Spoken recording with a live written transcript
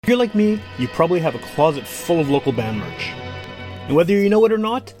If you're like me, you probably have a closet full of local band merch. And whether you know it or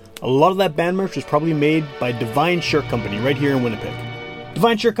not, a lot of that band merch was probably made by Divine Shirt Company right here in Winnipeg.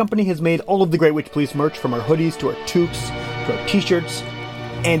 Divine Shirt Company has made all of the Great Witch Police merch, from our hoodies to our toques to our t-shirts.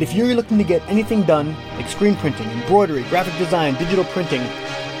 And if you're looking to get anything done, like screen printing, embroidery, graphic design, digital printing,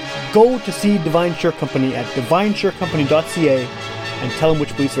 go to see Divine Shirt Company at divineshirtcompany.ca and tell them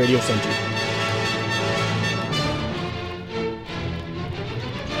Witch Police Radio sent you.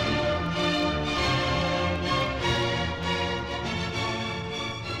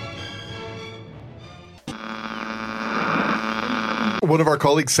 One of our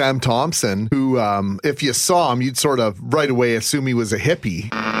colleagues, Sam Thompson, who, if you saw him, you'd sort of right away assume he was a hippie.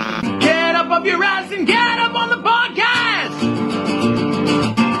 Get up off your ass and get up on the podcast!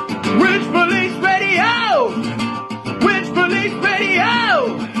 Witch Police Radio! Witch Police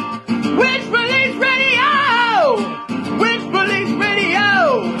Radio! Witch Police Radio! Witch Police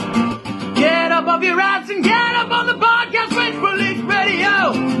Radio! Get up off your ass and get up on the podcast! Witch Police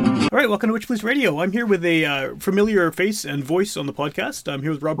Radio! All right, welcome to Witch Police Radio. I'm here with a familiar face and voice on the podcast. I'm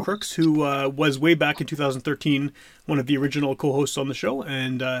here with Rob Crooks, who was way back in 2013 one of the original co-hosts on the show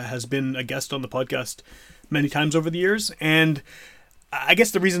and has been a guest on the podcast many times over the years. And I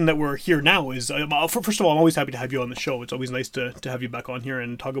guess the reason that we're here now is, first of all, I'm always happy to have you on the show. It's always nice to have you back on here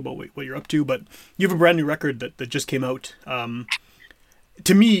and talk about what you're up to. But you have a brand new record that just came out.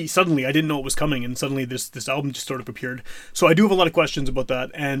 To me, suddenly, I didn't know it was coming, and suddenly this album just sort of appeared. So I do have a lot of questions about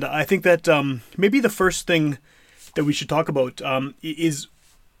that, and I think that maybe the first thing that we should talk about is,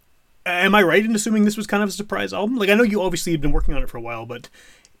 am I right in assuming this was kind of a surprise album? Like, I know you obviously had been working on it for a while, but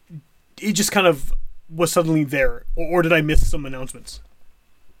it just kind of was suddenly there, or did I miss some announcements?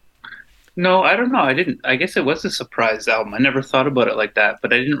 No, I don't know. I didn't. I guess it was a surprise album. I never thought about it like that,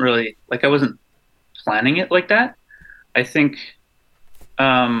 but I didn't really, I wasn't planning it like that. I think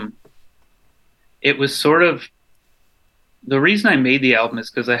it was sort of, the reason I made the album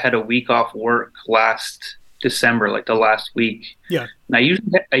is because I had a week off work last December, like the last week. Yeah. And I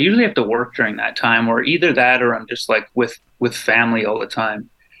usually have to work during that time, or either that or I'm just like with family all the time.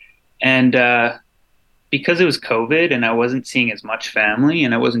 And because it was COVID and I wasn't seeing as much family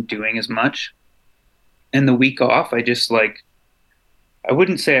and I wasn't doing as much, and the week off, I just I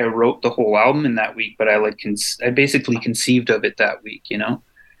wouldn't say I wrote the whole album in that week, but I basically conceived of it that week, you know?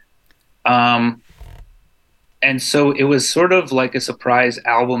 And so it was sort of like a surprise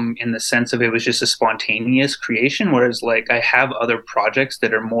album in the sense of it was just a spontaneous creation, whereas I have other projects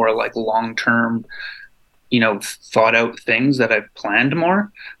that are more like long-term, thought out things that I've planned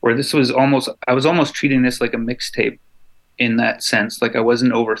more, where this was I was almost treating this like a mixtape in that sense. Like I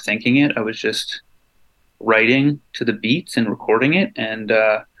wasn't overthinking it. I was just writing to the beats and recording it. And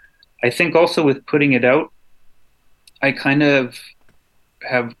I think also with putting it out, I kind of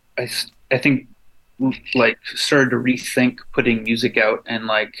have, I think, started to rethink putting music out, and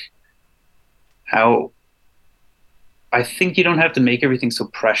how I think you don't have to make everything so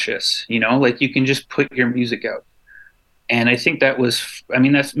precious, you can just put your music out. And I think that was,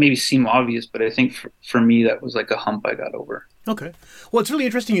 that's maybe seem obvious, but I think for me, that was like a hump I got over. Okay. Well, it's really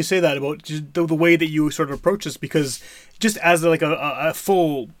interesting you say that about just the way that you sort of approach this, because just as a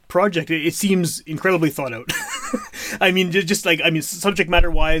full project, it seems incredibly thought out. Subject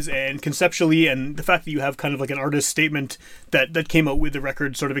matter wise and conceptually, and the fact that you have kind of like an artist statement that came out with the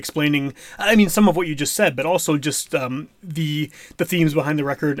record sort of explaining, some of what you just said, but also just the themes behind the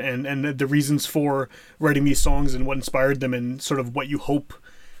record and the reasons for writing these songs and what inspired them and sort of what you hope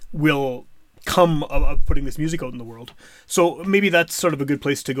will come of putting this music out in the world. So maybe that's sort of a good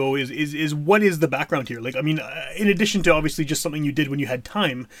place to go is what is the background here? In addition to obviously just something you did when you had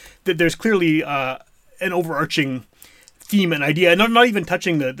time, that there's clearly an overarching theme and idea, and not even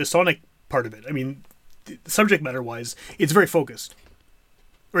touching the sonic part of it. Subject matter wise, it's very focused,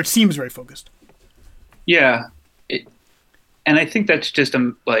 or it seems very focused. Yeah. And I think that's just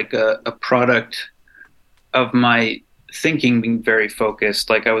a product of my thinking being very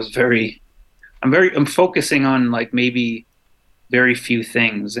focused. I'm focusing on maybe very few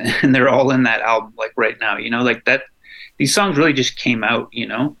things, and they're all in that album right now, that these songs really just came out,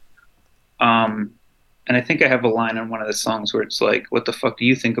 and I think I have a line on one of the songs where it's what the fuck do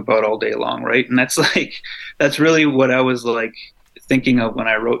you think about all day long, right? And that's that's really what I was thinking of when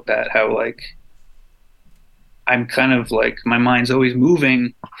I wrote that, how I'm kind of my mind's always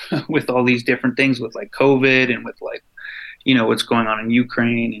moving with all these different things, with COVID and with what's going on in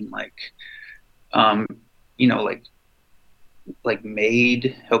Ukraine, and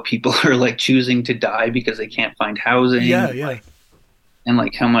MAID, how people are choosing to die because they can't find housing. Yeah.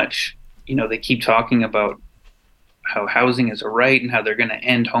 And how much, they keep talking about how housing is a right and how they're going to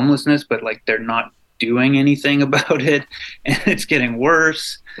end homelessness, but like they're not doing anything about it, and it's getting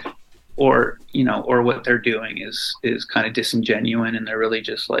worse. Or or what they're doing is kind of disingenuous, and they're really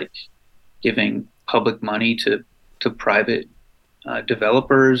just like giving public money to private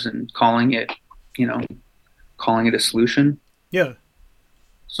developers and calling it a solution. Yeah.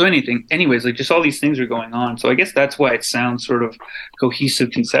 So anyways, like just all these things are going on. So I guess that's why it sounds sort of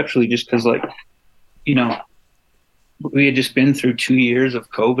cohesive conceptually, just because like, we had just been through 2 years of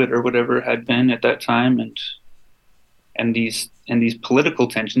COVID or whatever it had been at that time. And these political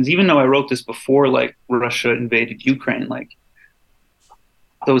tensions, even though I wrote this before, like Russia invaded Ukraine, like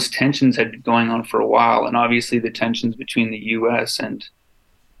those tensions had been going on for a while. And obviously the tensions between the US and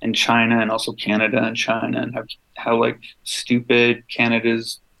China, and also Canada and China, and how like stupid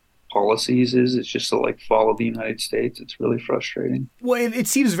Canada's policies is. It's just to like follow the United States. It's really frustrating. Well, it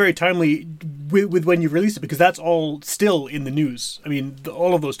seems very timely with when you released it, because that's all still in the news. I mean,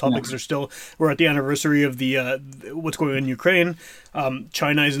 all of those topics are still. We're at the anniversary of the what's going on in Ukraine.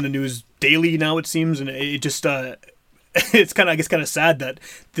 China is in the news daily now, it seems, and it just it's kind of sad that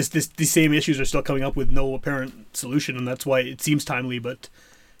these same issues are still coming up with no apparent solution, and that's why it seems timely. But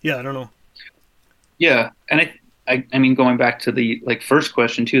yeah, I don't know. Yeah, and I mean, going back to the like first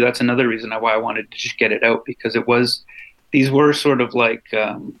question too, that's another reason why I wanted to just get it out, because these were sort of like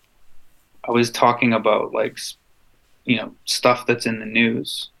I was talking about like stuff that's in the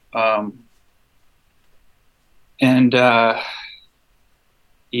news, and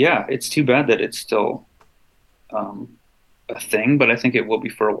yeah, it's too bad that it's still a thing, but I think it will be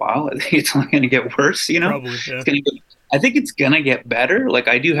for a while. I think it's only going to get worse. Probably, yeah. I think it's going to get better. Like,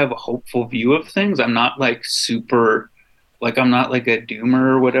 I do have a hopeful view of things. I'm not like I'm not like a doomer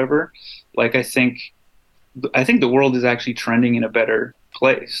or whatever. Like, I think the world is actually trending in a better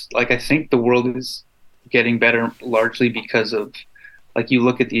place. Like, I think the world is getting better largely because of, like, you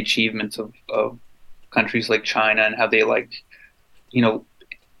look at the achievements of countries like China and how they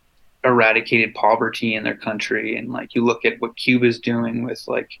eradicated poverty in their country. And like, you look at what Cuba's doing with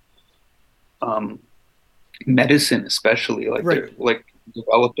medicine, especially like right. They're like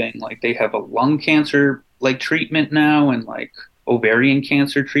developing, like they have a lung cancer like treatment now, and like ovarian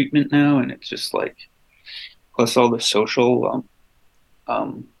cancer treatment now, and it's just like, plus all the social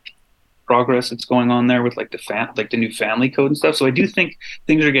progress that's going on there with like the new family code and stuff. So I do think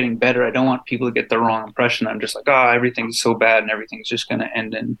things are getting better. I don't want people to get the wrong impression. I'm just like, everything's so bad and everything's just going to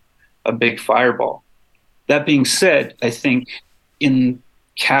end in a big fireball. That being said, I think in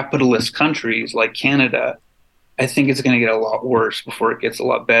capitalist countries like Canada, I think it's going to get a lot worse before it gets a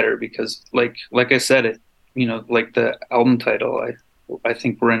lot better, because like I said, like the album title, I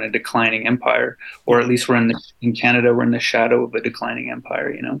think we're in a declining empire, or at least in Canada, we're in the shadow of a declining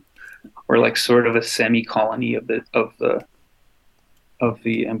empire. We're like sort of a semi-colony of the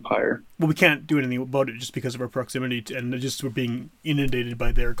empire. Well, we can't do anything about it just because of our proximity, and just we're being inundated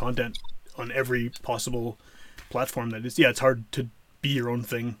by their content on every possible platform. That is, it's hard to be your own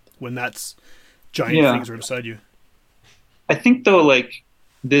thing when that's giant things right beside you. I think though, like,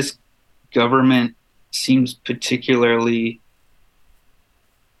 this government seems particularly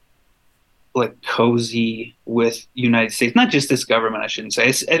like cozy with United States. Not just this government, I shouldn't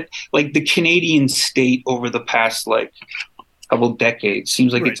say. Like the Canadian state over the past like couple decades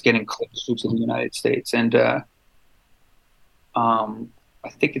seems like It's getting closer to the United States, and I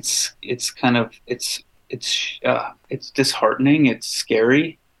think it's disheartening. It's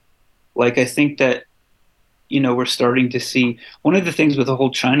scary. Like, I think that we're starting to see one of the things with the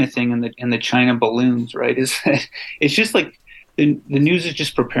whole China thing and the China balloons, right? Is that it's just like the news is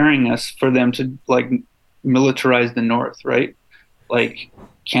just preparing us for them to like militarize the North, right? Like,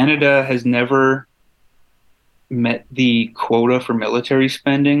 Canada has never met the quota for military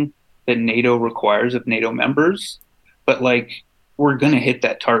spending that NATO requires of NATO members, but like, we're going to hit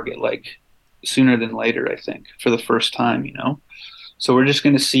that target like sooner than later, I think, for the first time, So we're just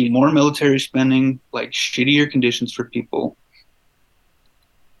going to see more military spending, like shittier conditions for people.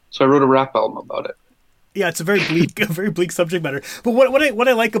 So I wrote a rap album about it. Yeah, it's a very bleak subject matter. But what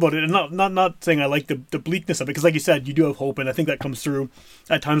I like about it, and not saying I like the bleakness of it, because like you said, you do have hope, and I think that comes through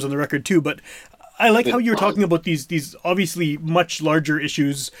at times on the record too. But I like how you're talking about these obviously much larger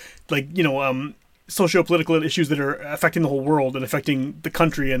issues, like socio-political issues that are affecting the whole world and affecting the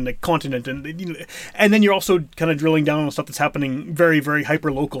country and the continent, and and then you're also kind of drilling down on stuff that's happening very, very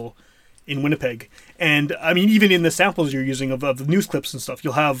hyper local in Winnipeg. And I mean, even in the samples you're using of the news clips and stuff,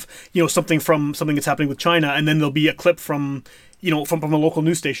 you'll have something that's happening with China, and then there'll be a clip from from a local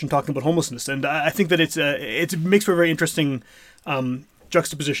news station talking about homelessness. And I think that it makes for a very interesting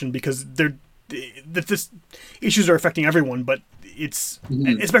juxtaposition, because that this issues are affecting everyone, but it's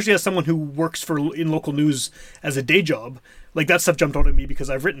especially as someone who works in local news as a day job, like that stuff jumped out at me because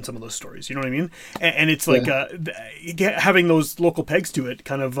I've written some of those stories, you know what I mean? And it's like having those local pegs to it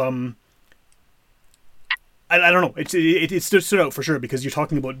kind of I don't know, it stood out for sure because you're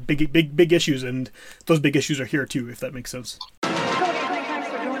talking about big issues, and those big issues are here too, if that makes sense.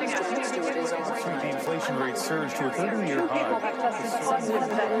 The inflation rate surged to a 30-year high.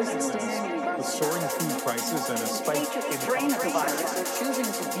 The soaring food prices and a spike in the strain of the virus are choosing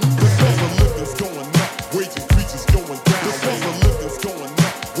to be. The cost of living's going up, wage increases going down. The cost of living's going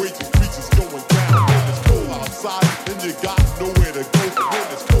up, wage increases going down. When it's cold outside, then you got nowhere to go. When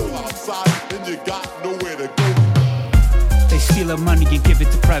it's cold outside, then you got nowhere to go. They steal our money and give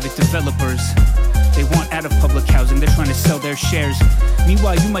it to private developers. They want out of public housing, they're trying to sell their shares.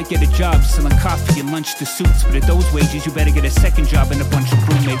 Meanwhile, you might get a job selling coffee and lunch to suits, but at those wages, you better get a second job and a bunch of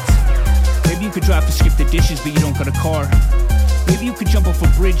crewmates. Maybe you could drive to skip the dishes, but you don't got a car. Maybe you could jump off a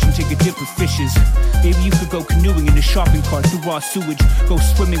bridge and take a dip with fishes. Maybe you could go canoeing in a shopping cart through raw sewage. Go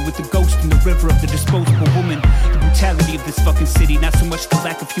swimming with the ghost in the river of the disposable woman. The brutality of this fucking city, not so much the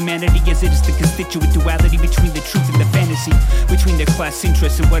lack of humanity as it is the constituent duality between the truth and the fantasy, between their class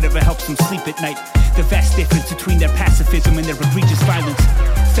interests and whatever helps them sleep at night. The vast difference between their pacifism and their egregious violence.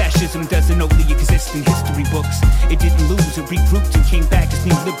 Fascism doesn't only exist in history books. It didn't lose, it regrouped and came back as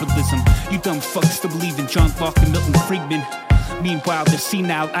neoliberalism. You dumb fucks still believe in John Locke and Milton Friedman. Meanwhile, the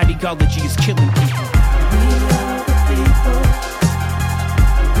senile ideology is killing people. We are the people.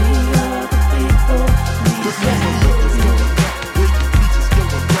 We are the people. The cost of living's going up, wage increases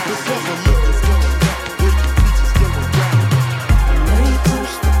going down. The cost of living's going up, wage increases going down. They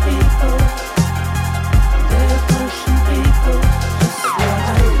push the people. They're pushing people. Just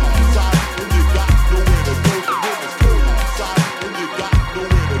outside, and you got nowhere to go. When it's cold outside, and you got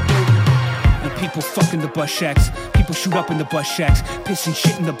nowhere to go. And people fuck in the bus shacks. People shoot up in the bus shacks, piss and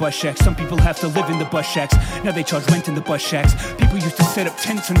shit in the bus shacks. Some people have to live in the bus shacks. Now they charge rent in the bus shacks. People used to set up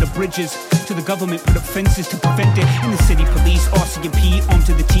tents on the bridges, till the government put up fences to prevent it. In the city police, RCMP, armed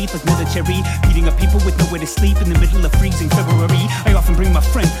to the teeth like military, beating up people with nowhere to sleep in the middle of freezing February. I often bring my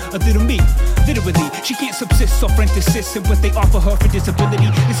friend, a little me. Literally, she can't subsist off rent assist and what they offer her for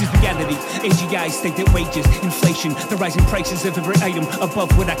disability. This is reality. AGI stated wages, inflation, the rising prices of every item above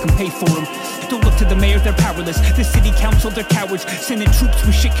what I can pay for them. Don't look to the mayor, they're powerless. The city council, they're cowards. Sending troops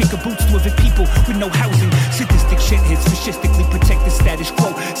with shit-kicker boots to evict people with no housing. Sadistic shitheads fascistically protect the status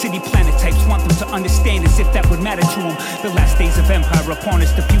quo. City planet types want them to understand as if that would matter to them. The last days of empire upon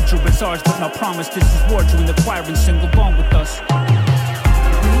us, the future is ours, but not promised. This is war, join the choir and sing along with us.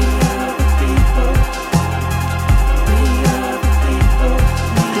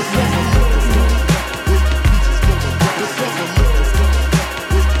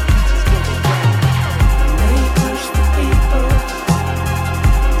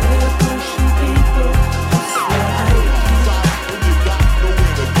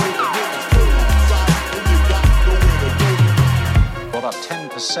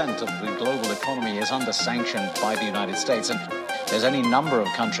 Of the global economy is under sanction by the United States, and there's any number of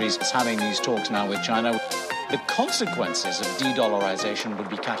countries that's having these talks now with China. The consequences of de-dollarization would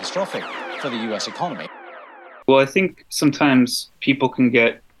be catastrophic for the US economy. Well, I think sometimes people can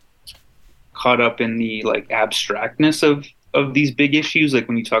get caught up in the abstractness of these big issues, like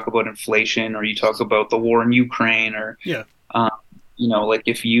when you talk about inflation or you talk about the war in Ukraine, or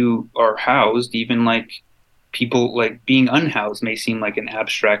if you are housed, even people being unhoused may seem like an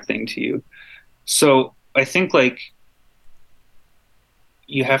abstract thing to you. So I think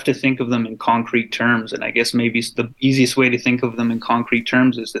you have to think of them in concrete terms. And I guess maybe the easiest way to think of them in concrete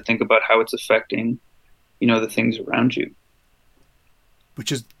terms is to think about how it's affecting, the things around you.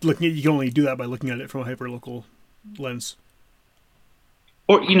 Which is you can only do that by looking at it from a hyperlocal lens.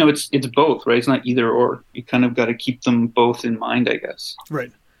 Or, it's both, right? It's not either or. You kind of got to keep them both in mind, I guess.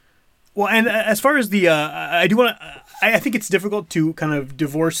 Right. Well, and as far as the, I think it's difficult to kind of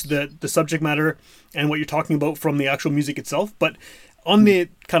divorce the subject matter and what you're talking about from the actual music itself. But on the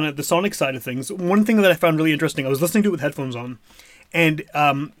kind of the sonic side of things, one thing that I found really interesting, I was listening to it with headphones on, and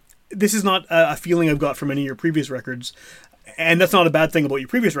this is not a feeling I've got from any of your previous records, and that's not a bad thing about your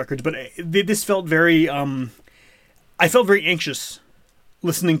previous records, but this felt very, I felt very anxious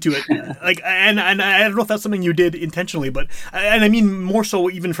listening to it, and I don't know if that's something you did intentionally, but I mean more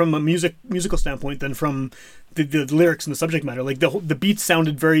so even from a musical standpoint than from the lyrics and the subject matter. The beats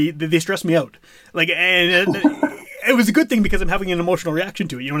sounded they stressed me out. And it was a good thing because I'm having an emotional reaction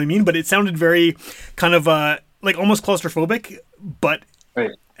to it. You know what I mean? But it sounded very kind of almost claustrophobic. But right.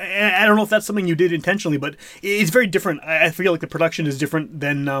 I don't know if that's something you did intentionally, but it's very different. I feel like the production is different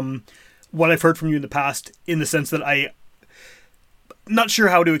than what I've heard from you in the past, in the sense that I'm not sure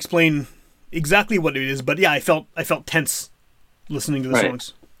how to explain exactly what it is, but yeah, I felt tense listening to the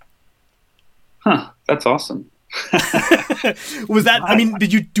songs. Huh, that's awesome. Was that, I mean,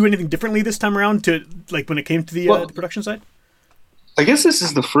 did you do anything differently this time around to, like, when it came to the production side? I guess this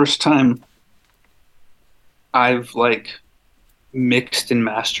is the first time I've, like, mixed and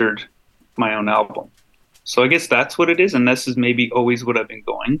mastered my own album. So I guess that's what it is, and this is maybe always what I've been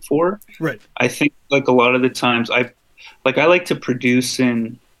going for. Right. I think, like, a lot of the times I like to produce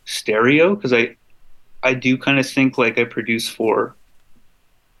in stereo, because I do kind of think like I produce for,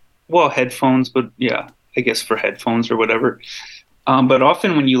 well, headphones, but yeah, I guess for headphones or whatever. But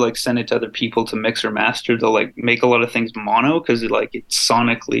often when you like send it to other people to mix or master, they'll like make a lot of things mono because it's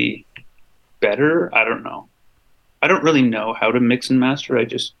sonically better. I don't know. I don't really know how to mix and master. I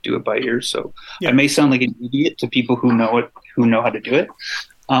just do it by ear. So yeah. I may sound like an idiot to people who know how to do it.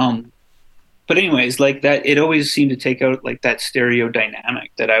 But anyways, like that, it always seemed to take out like that stereo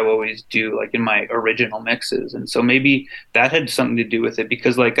dynamic that I always do like in my original mixes. And so maybe that had something to do with it,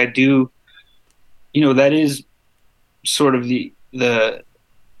 because like I do, that is sort of the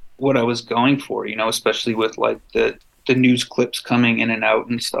what I was going for, especially with like the news clips coming in and out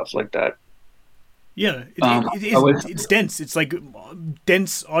and stuff like that. Yeah, it's dense. It's like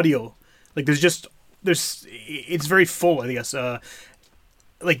dense audio. Like it's very full, I guess.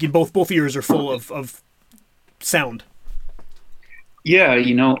 Like in both ears are full of sound. Yeah,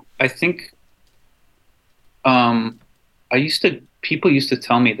 I think people used to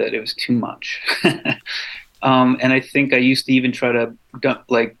tell me that it was too much. And I think I used to even try to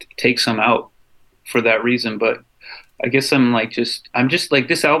like take some out for that reason, but I guess I'm just like,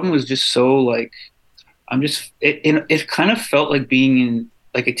 this album was just so like, it kind of felt like being in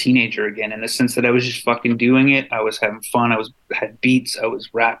like a teenager again, in the sense that I was just fucking doing it. I was having fun. I had beats. I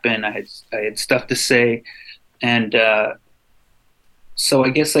was rapping. I had stuff to say. And, so I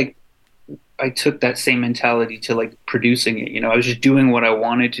guess like I took that same mentality to like producing it. I was just doing what I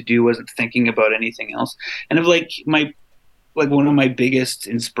wanted to do. Wasn't thinking about anything else. And of like one of my biggest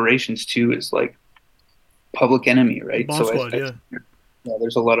inspirations too is like Public Enemy, right? Bomb Squad, yeah. Yeah,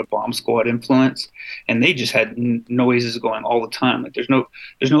 there's a lot of Bomb Squad influence, and they just had noises going all the time. Like there's no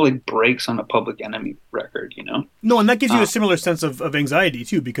like breaks on a Public Enemy record, No, and that gives you a similar sense of anxiety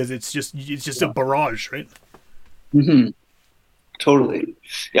too, because it's just a barrage, right? Mm-hmm. Totally.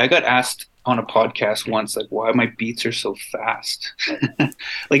 Yeah, I got asked on a podcast once like why my beats are so fast.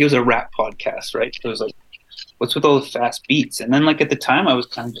 Like it was a rap podcast, right? So it was like, what's with all the fast beats? And then like at the time I was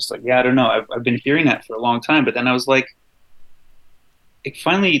kind of just like, yeah, I don't know. I've been hearing that for a long time, but then I was like, it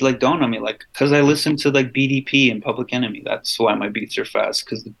finally like dawned on me, like, because I listened to like BDP and Public Enemy. That's why my beats are fast,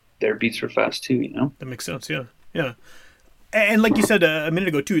 because their beats are fast too, That makes sense, yeah. And like you said a minute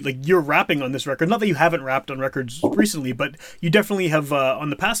ago too, like you're rapping on this record. Not that you haven't rapped on records recently, but you definitely have on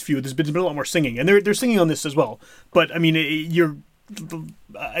the past few. There's been a lot more singing, and they're singing on this as well. But I mean,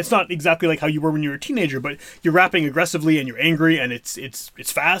 it's not exactly like how you were when you were a teenager, but you're rapping aggressively and you're angry, and it's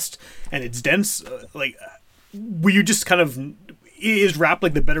fast and it's dense. Like, were you just kind of, is rap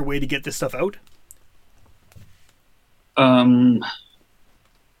like the better way to get this stuff out?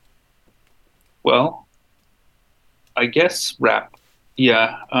 Well, I guess rap.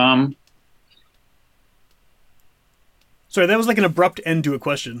 Yeah. Sorry, that was like an abrupt end to a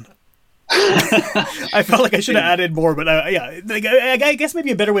question. I felt like I should have added more, but yeah, like, I guess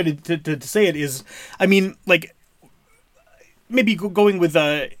maybe a better way to say it is, I mean, like, maybe going with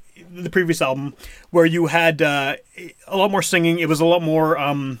the previous album where you had a lot more singing. It was a lot more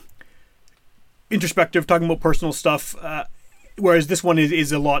introspective, talking about personal stuff, whereas this one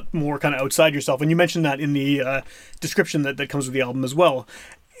is a lot more kind of outside yourself. And you mentioned that in the description that comes with the album as well.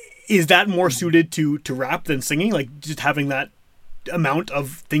 Is that more suited to rap than singing, like just having that amount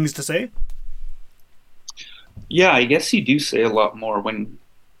of things to say? Yeah, I guess you do say a lot more when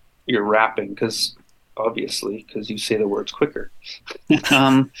you're rapping, because you say the words quicker.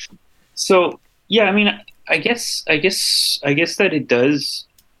 So yeah, I mean, I guess that it does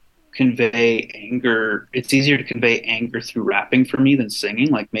convey anger. It's easier to convey anger through rapping for me than singing.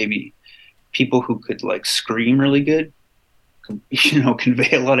 Like maybe people who could like scream really good,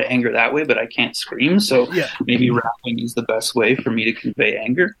 convey a lot of anger that way, but I can't scream. So yeah, maybe rapping is the best way for me to convey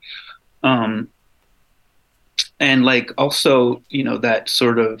anger. And like also, that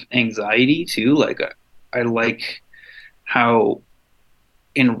sort of anxiety too. Like I like how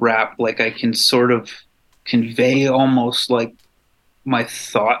in rap, like I can sort of convey almost like my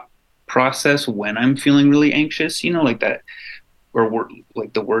thought process when I'm feeling really anxious, like that, or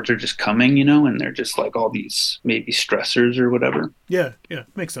like the words are just coming, and they're just like all these maybe stressors or whatever. Yeah,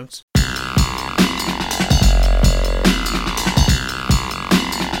 makes sense.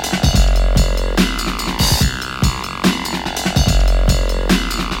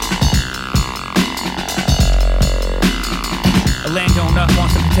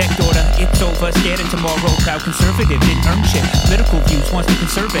 it's over. Scared of tomorrow, proud conservative, didn't earn shit. Political views, wants to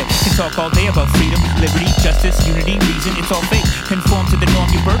conserve it. Can talk all day about freedom, liberty, justice, unity, reason, it's all fake. Conform to the norm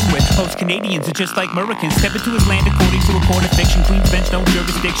you're burdened with. Most Canadians are just like Americans. Step into his land according to a court of fiction. Queen's bench, no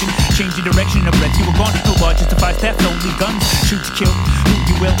jurisdiction. Change your direction, a breath you were gone. No law justifies theft, only guns. Shoot to kill who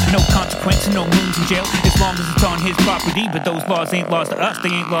you will. No consequence, no moons in jail. As long as it's on his property. But those laws ain't lost to us, they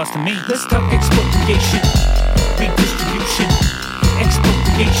ain't lost to me. Let's talk expropriation, redistribution.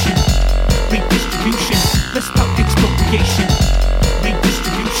 Expropriation, redistribution. Let's talk expropriation,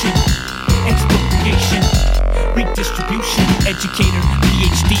 redistribution. Expropriation, redistribution. Educator,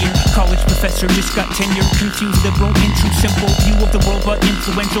 PhDer, college professor, just got tenure. Confused liberal into simple view of the world but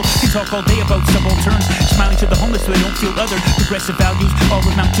influential. Can talk all day about subalterns, smiling to the homeless so they don't feel other. Progressive values all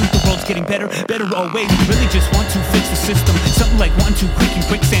amount to the world's getting better, better always. Really just want to fix the system. Something like one, two, quick and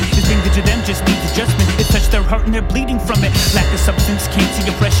quicksand. This thing to them just needs adjustment. It touched their heart and they're bleeding from it. Lack of substance, can't see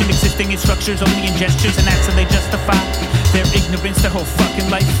oppression existing in structures only in gestures, and that's how they justify their ignorance their whole fucking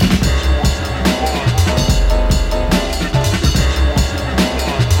life.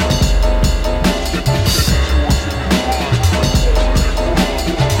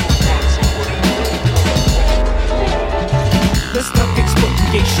 Let's talk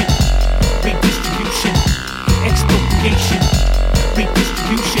expropriation, redistribution. Expropriation,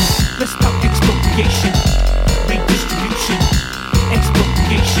 redistribution. Let's talk expropriation, redistribution.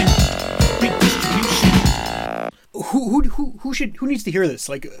 Expropriation, redistribution. Who needs to hear this?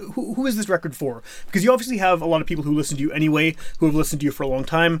 Like, who is this record for? Because you obviously have a lot of people who listen to you anyway, who have listened to you for a long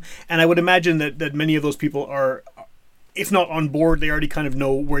time, and I would imagine that many of those people are, if not on board, they already kind of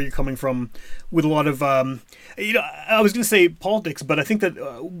know where you're coming from with a lot of, I was going to say politics, but I think that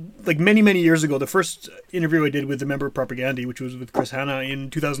like many years ago, the first interview I did with the member of Propaganda, which was with Chris Hanna in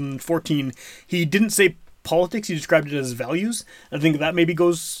 2014, he didn't say politics, he described it as values. I think that maybe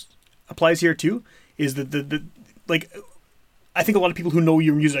applies here too, is that like, I think a lot of people who know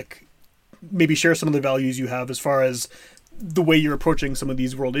your music maybe share some of the values you have as far as the way you're approaching some of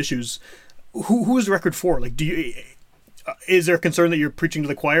these world issues. Who is the record for? Like, is there a concern that you're preaching to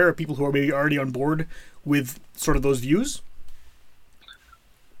the choir, or people who are maybe already on board with sort of those views?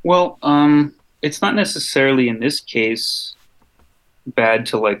 Well, it's not necessarily in this case bad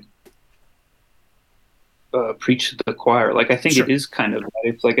to like preach to the choir. Like, I think Sure. it is kind of bad.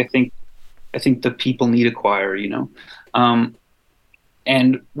 It's like I think the people need a choir, you know.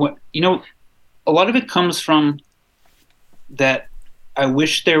 And what a lot of it comes from that. I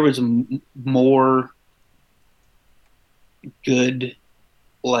wish there was more good,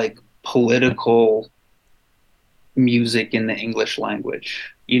 like, political music in the English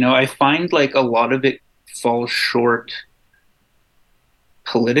language. I find like a lot of it falls short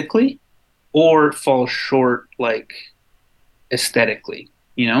politically or falls short like aesthetically,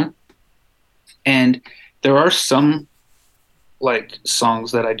 and there are some like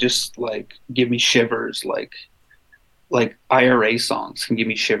songs that I just like give me shivers, like IRA songs can give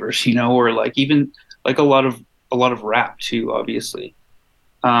me shivers, or like even like a lot of rap too, obviously.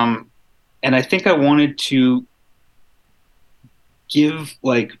 And I think I wanted to give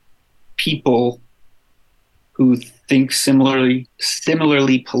like people who think similarly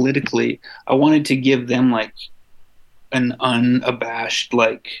politically, I wanted to give them like an unabashed,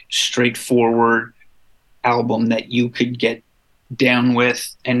 like straightforward album that you could get down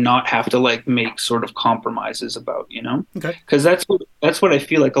with and not have to like make sort of compromises about, Okay. Because that's what I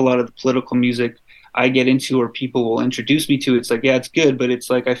feel like a lot of the political music I get into or people will introduce me to. It's like, yeah, it's good, but it's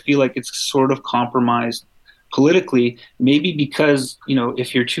like I feel like it's sort of compromised politically, maybe because,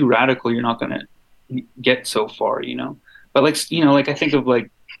 if you're too radical, you're not going to get so far, But like I think of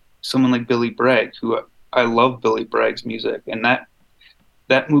like someone like Billy Bragg, who I love Billy Bragg's music, and that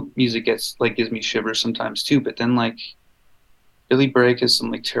music gives me shivers sometimes too. But then like Billy Bragg has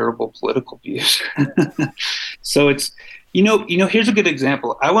some like terrible political views. So it's, here's a good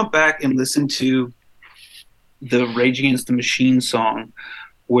example. I went back and listened to the Rage Against the Machine song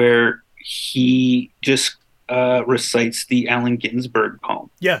where he just recites the Allen Ginsberg poem.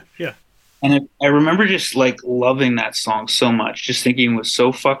 Yeah. And I remember just like loving that song so much, just thinking it was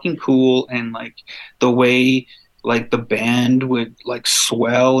so fucking cool. And like the way like the band would like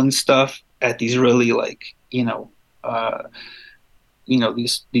swell and stuff at these really like,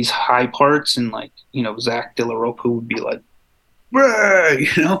 these high parts, and like, Zach De La Rocha would be like,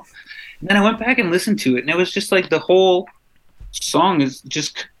 and then I went back and listened to it, and it was just like the whole song is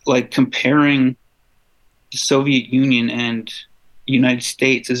just like comparing the Soviet Union and United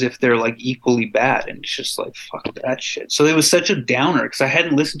States as if they're like equally bad, and it's just like, fuck that shit. So it was such a downer because I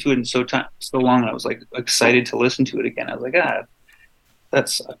hadn't listened to it in so long, and I was like excited to listen to it again. I was like, that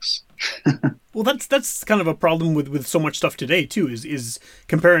sucks. Well, that's kind of a problem with so much stuff today too. Is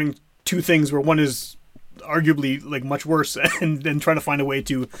comparing two things where one is arguably like much worse, and then trying to find a way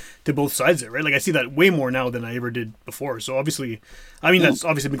to both sides of it, right? Like I see that way more now than I ever did before. So obviously, I mean that's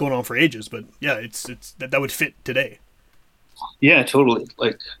obviously been going on for ages, but yeah, it's that would fit today. Yeah, totally.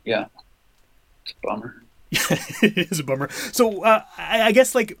 Like, yeah, it's a bummer. It is a bummer. So I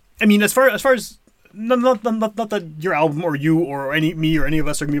guess like I mean as far as not that your album or you or me or any of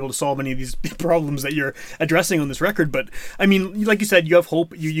us are gonna be able to solve any of these problems that you're addressing on this record, but I mean, like you said, you have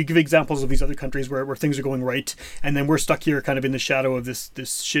hope. You give examples of these other countries where things are going right, and then we're stuck here kind of in the shadow of this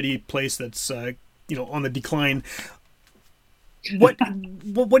shitty place that's on the decline. What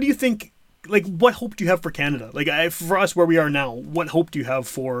do you think? Like, what hope do you have for Canada? Like, for us where we are now, what hope do you have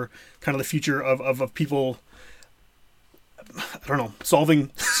for kind of the future of people? I don't know,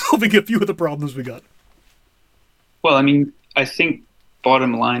 solving a few of the problems we got. Well, I mean, I think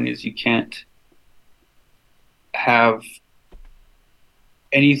bottom line is you can't have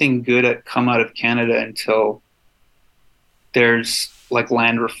anything good come out of Canada until there's like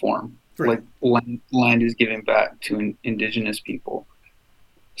land reform, right. Like land is given back to Indigenous people.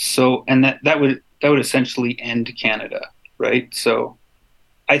 So, and that would essentially end Canada, right? So,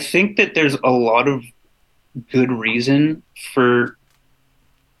 I think that there's a lot of good reason for,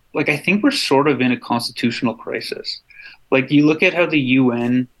 like, I think we're sort of in a constitutional crisis. Like, you look at how the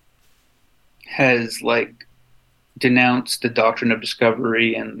UN has like denounced the doctrine of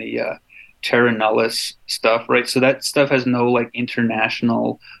discovery and the terra nullius stuff, right? So that stuff has no like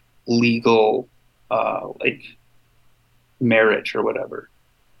international legal like merit or whatever.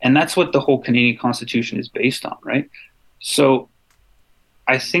 And that's what the whole Canadian Constitution is based on, right? So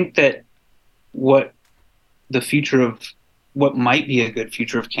I think that what might be a good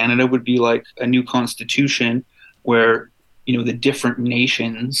future of Canada would be like a new constitution where, the different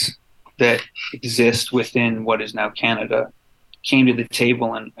nations that exist within what is now Canada came to the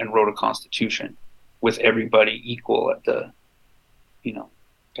table and wrote a constitution with everybody equal at the,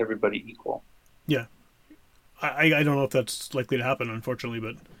 everybody equal. Yeah. I don't know if that's likely to happen, unfortunately,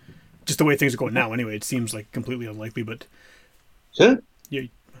 but just the way things are going now anyway, it seems like completely unlikely, but yeah, I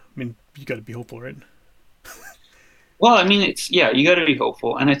mean, you got to be hopeful, right? Well, I mean, you got to be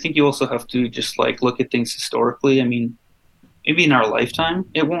hopeful. And I think you also have to just like look at things historically. I mean, maybe in our lifetime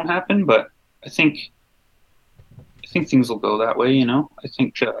it won't happen, but I think things will go that way, I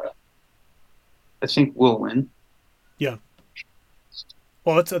think we'll win. Yeah.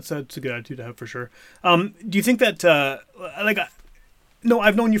 Well, that's a good attitude to have for sure. Do you think that no,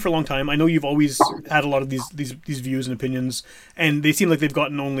 I've known you for a long time. I know you've always had a lot of these views and opinions, and they seem like they've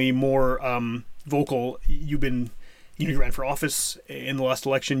gotten only more vocal. You ran for office in the last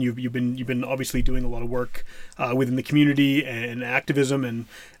election. You've been obviously doing a lot of work within the community and activism, and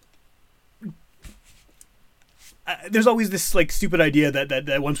there's always this like stupid idea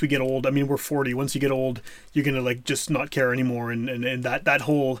that once we get old, I mean we're 40. Once you get old, you're gonna like just not care anymore, and that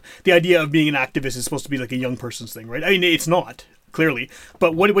whole the idea of being an activist is supposed to be like a young person's thing, right? I mean it's not clearly,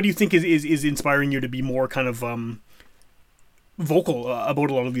 but what do you think is inspiring you to be more kind of vocal about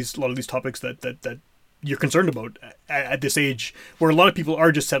a lot of these topics that you're concerned about at this age, where a lot of people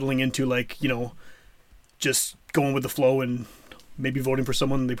are just settling into like, just going with the flow and maybe voting for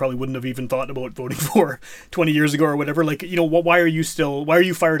someone they probably wouldn't have even thought about voting for 20 years ago or whatever. Like, why are you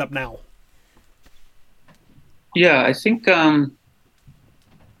fired up now? Yeah, I think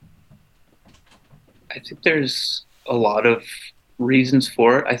there's a lot of reasons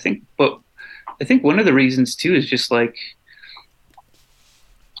for it. I think one of the reasons too is just like,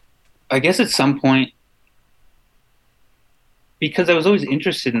 I guess at some point, because I was always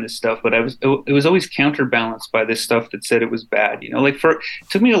interested in this stuff, but it was always counterbalanced by this stuff that said it was bad. Like it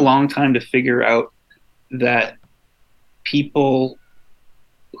took me a long time to figure out that people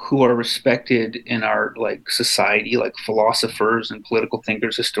who are respected in our like society, like philosophers and political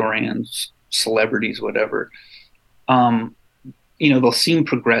thinkers, historians, celebrities, whatever, they'll seem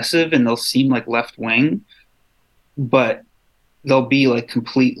progressive and they'll seem like left wing, but they'll be like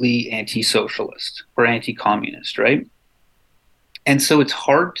completely anti-socialist or anti-communist, right? And so it's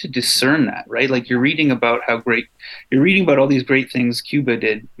hard to discern that, right? Like you're reading about all these great things Cuba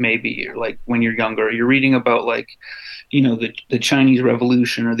did, maybe, or like when you're younger, you're reading about like, the Chinese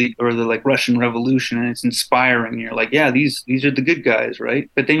Revolution or the like Russian Revolution, and it's inspiring. And you're like, yeah, these are the good guys, right?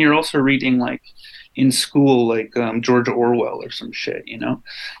 But then you're also reading like in school, like George Orwell or some shit,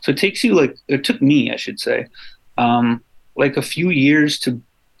 So it took me, I should say, like a few years to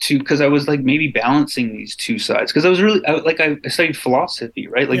because I was like maybe balancing these two sides, because I was really I studied philosophy,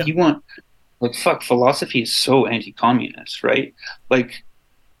 right? Like you want like, fuck, philosophy is so anti-communist, right? Like,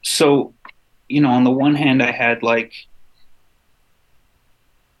 so, on the one hand, I had like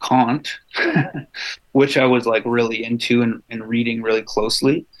Kant, which I was like really into and reading really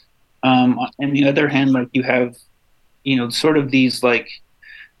closely. On the other hand, like you have, sort of these like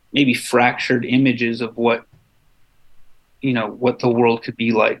maybe fractured images of what the world could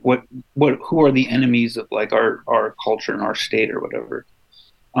be like, who are the enemies of like our culture and our state or whatever.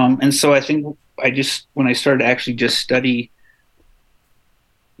 And so I think when I started to actually just study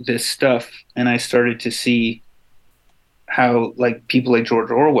this stuff, and I started to see how like people like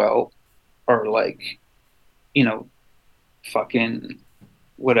George Orwell are like, fucking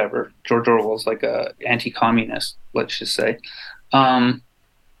whatever. George Orwell's like a anti-communist, let's just say. Then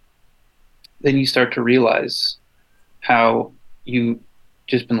you start to realize how you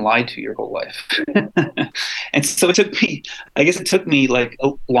just been lied to your whole life. And so it took me like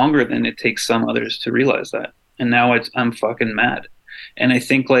longer than it takes some others to realize that. And now I'm fucking mad. And I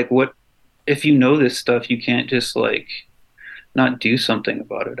think like, what, if you know this stuff, you can't just like not do something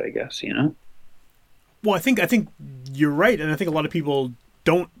about it, I guess, Well, I think you're right. And I think a lot of people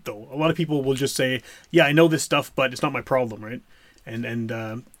don't, though. A lot of people will just say, yeah, I know this stuff, but it's not my problem. Right. And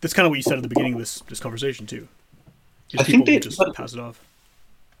that's kind of what you said at the beginning of this conversation too. I think they just pass it off.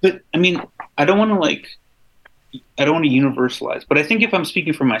 But I mean, I don't want to universalize, but I think if I'm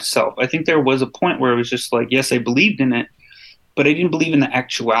speaking for myself, I think there was a point where it was just like, yes, I believed in it, but I didn't believe in the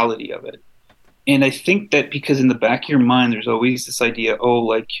actuality of it. And I think that because in the back of your mind, there's always this idea,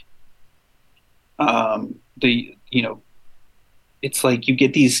 it's like you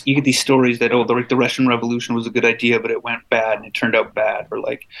get these stories that, the Russian Revolution was a good idea, but it went bad and it turned out bad, or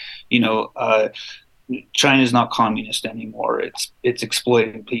like, China's not communist anymore. It's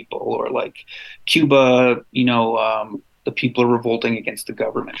exploiting people, or like Cuba, the people are revolting against the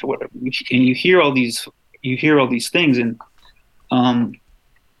government or whatever. And you hear all these things, and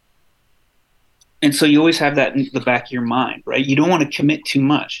so you always have that in the back of your mind, right? You don't want to commit too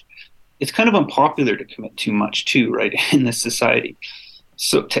much. It's kind of unpopular to commit too much too, right? In this society.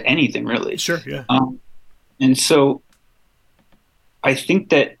 So to anything really. Sure. Yeah. And so I think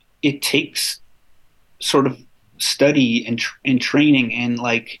that it takes sort of study and training and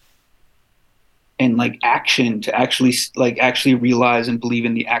action to actually realize and believe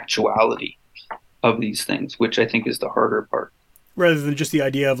in the actuality of these things, which I think is the harder part. Rather than just the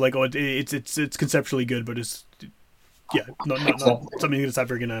idea of like, it's conceptually good, but it's not something that's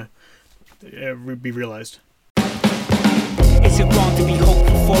ever gonna be realized. Is it wrong to be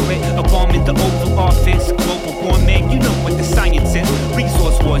hopeful for it? A bomb in the Oval Office, global warming, you know what the science is.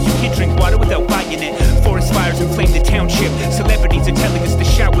 Resource wars, you can't drink water without buying it. Forest fires inflame the township. Celebrities are telling us to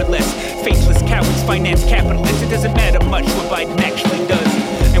shower less. Faceless cowards finance capitalists. It doesn't matter much what Biden actually does.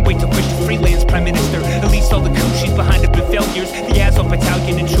 And wait till Christian Freeland's prime minister. At least all the coochies behind have been failures. The Azov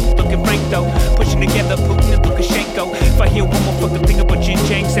battalion and troop looking frank though. Pushing together Putin and Lukashenko. If I hear one more fucking thing about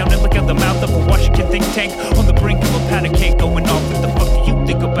Xinjiang sounding like out the mouth of a Washington think tank on the brink of a panic cake going off, what the fuck do you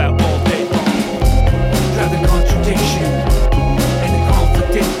think about all day long? Drive the contradiction and the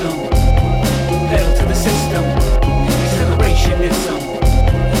conflict in them. Pedal to the system, accelerationism.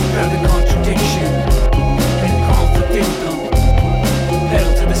 Drive the contradiction and the conflict in them.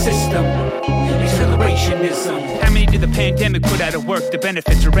 Pedal to the system, accelerationism. How many did the pandemic put out of work? The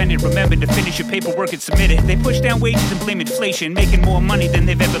benefits are ended. Remember to finish your paperwork and submit it. They push down wages and blame inflation, making more money than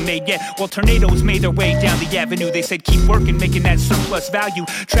they've ever made yet. While tornadoes made their way down the avenue, they said keep working, making that surplus value.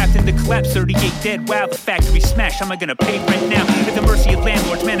 Trapped in the collapse, 38 dead. Wow, the factory smashed. How am I gonna pay rent now? At the mercy of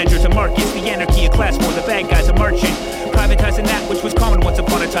landlords, managers, and markets. The anarchy of class war, the bad guys are marching. Privatizing that which was common once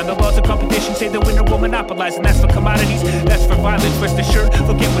upon a time. The laws of competition say the winner will monopolize, and that's for commodities, that's for violence. Rest assured,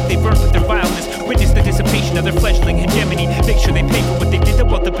 look at what they've earned with their violence. Witness the dissipation of their fledgling hegemony. Make sure they pay for what they did to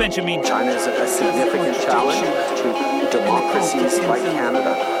Walter Benjamin. China is a significant challenge to democracies like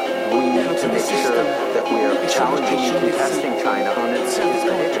Canada. We need to make sure that we are challenging and contesting China on its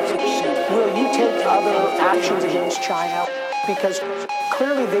behavior. Will you take other actions against China? Because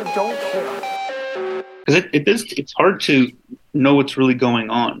clearly they don't care. Because it's hard to know what's really going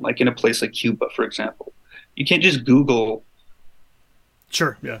on, like in a place like Cuba, for example. You can't just Google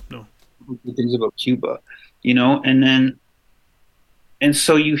Sure, yeah, no. things about Cuba, and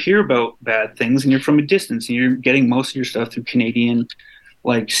so you hear about bad things and you're from a distance and you're getting most of your stuff through Canadian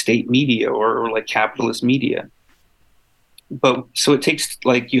like state media or like capitalist media. But so it takes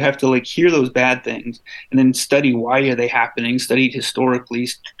like, you have to like hear those bad things and then study why are they happening, study it historically,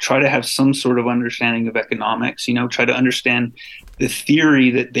 try to have some sort of understanding of economics, try to understand the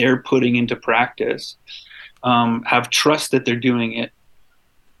theory that they're putting into practice, have trust that they're doing it.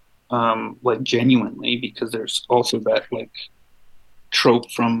 like genuinely, because there's also that like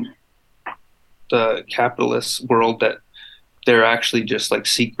trope from the capitalist world that they're actually just like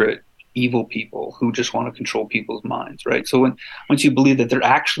secret evil people who just want to control people's minds, right? So once you believe that they're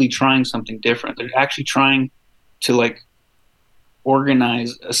actually trying something different, they're actually trying to like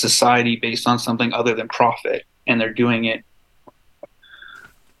organize a society based on something other than profit, and they're doing it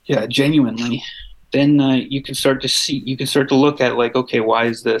genuinely, then you can start to look at like, okay, why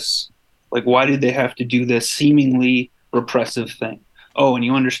is this, like, why did they have to do this seemingly repressive thing? Oh, and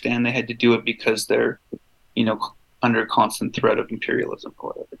you understand they had to do it because they're, you know, under constant threat of imperialism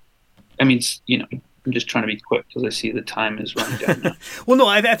or whatever. I mean, you know, I'm just trying to be quick because I see the time is running down now. Well, no,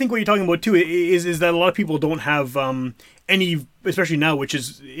 I think what you're talking about too is that a lot of people don't have any, especially now, which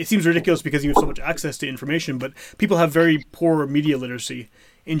is, it seems ridiculous because you have so much access to information, but people have very poor media literacy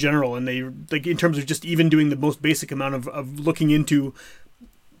in general, and they, like, in terms of just even doing the most basic amount of looking into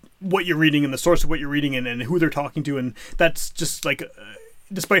what you're reading and the source of what you're reading and who they're talking to, and that's just like,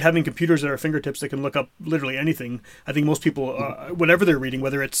 despite having computers at our fingertips that can look up literally anything, I think most people, whatever they're reading,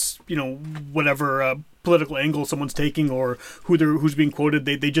 whether it's, you know, whatever political angle someone's taking or who's being quoted,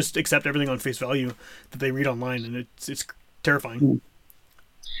 they just accept everything on face value that they read online, and it's terrifying.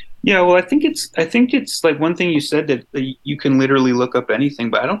 Yeah, well, I think it's like one thing you said that you can literally look up anything,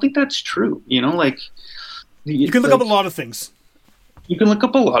 but I don't think that's true. You know, like you can look up a lot of things. You can look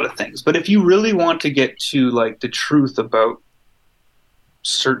up a lot of things, but if you really want to get to like the truth about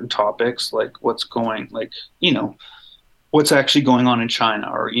certain topics, like what's going, like, you know, what's actually going on in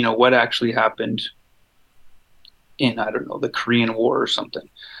China, or, you know, what actually happened in, I don't know, the Korean War or something.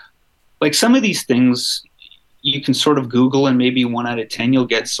 Like some of these things you can sort of Google, and maybe 1 out of 10 you'll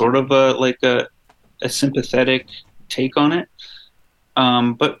get sort of a sympathetic take on it.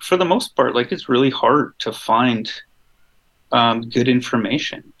 But for the most part, like, it's really hard to find good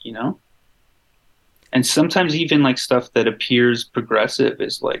information, you know? And sometimes even like stuff that appears progressive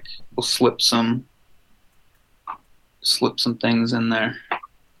is like, we'll slip some things in there.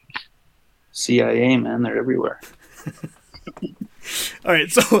 CIA, man, they're everywhere. All right,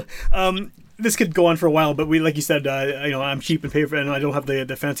 so this could go on for a while, but we, like you said, you know, I'm cheap and pay for it, and I don't have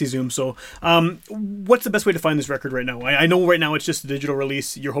the fancy Zoom. So, what's the best way to find this record right now? I know right now it's just a digital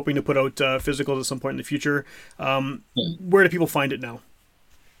release. You're hoping to put out physicals at some point in the future. Where do people find it now?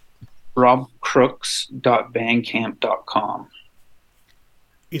 robcrooks.bandcamp.com.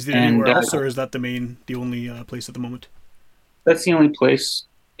 Is it anywhere else, or is that the only place at the moment? That's the only place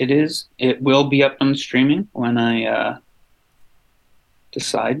it is. It will be up on streaming when I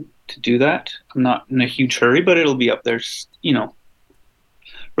decide to do that. I'm not in a huge hurry, but it'll be up there, you know,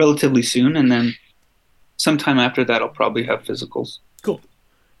 relatively soon. And then sometime after that, I'll probably have physicals. Cool.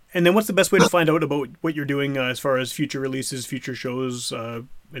 And then what's the best way to find out about what you're doing as far as future releases, future shows,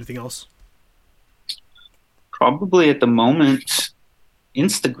 anything else? Probably at the moment,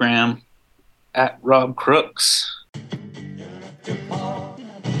 Instagram at Rob Crooks.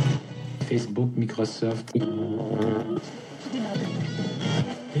 Facebook, Microsoft.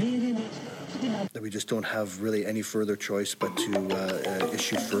 That we just don't have really any further choice but to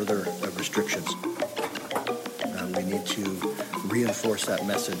issue further restrictions. We need to reinforce that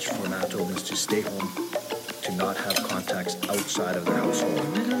message for Manitobans to stay home, to not have contacts outside of their household.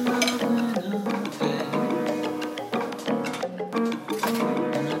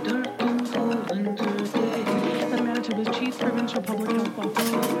 Manitoba's Chief Provincial Public Health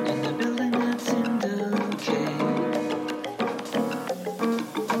Officer.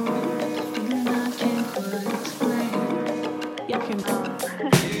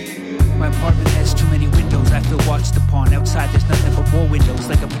 My apartment has too many windows, I feel watched upon. Outside there's nothing but more windows,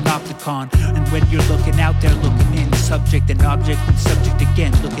 like a panopticon. And when you're looking out there, looking in, subject and object and subject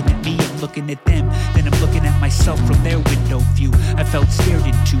again. Looking at me, I'm looking at them, then I'm looking at myself from their window view. I felt stared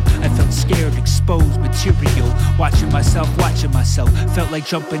into, I felt scared, exposed material. Watching myself, felt like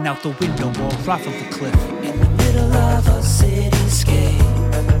jumping out the window or off of a cliff. In the middle of a cityscape,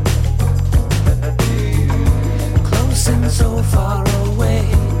 close and so far away.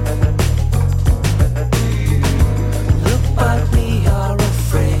 Look, but we are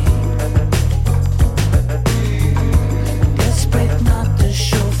afraid, desperate not to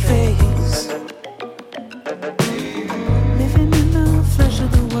show face. Living in the flesh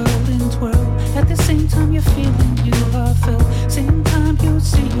of the world in twirl. At the same time you're feeling you are felt. Same time you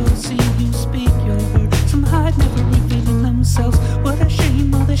see, you speak, you're heard. Some hide, never revealing themselves. What a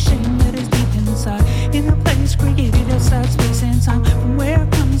shame, all the shame that is deep inside. In a place created outside space and time. From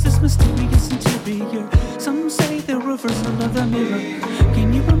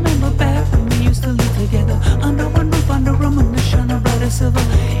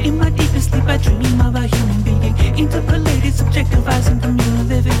dream of a human being, interpolated, subjectivizing communal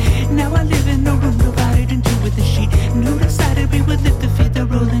living. Now I live in a room divided in two with a sheet, and who decided we would live to feed the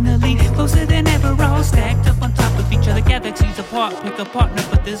ruling elite? Closer than ever, all stacked up on top of each other, galaxies apart, pick a partner,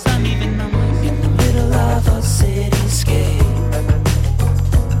 but there's uneven numbers. In the middle of a cityscape,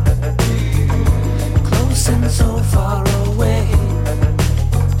 close and so far away.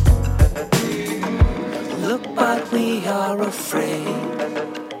 Look, but we are afraid,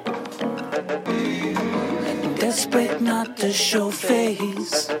 desperate not to show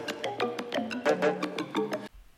face.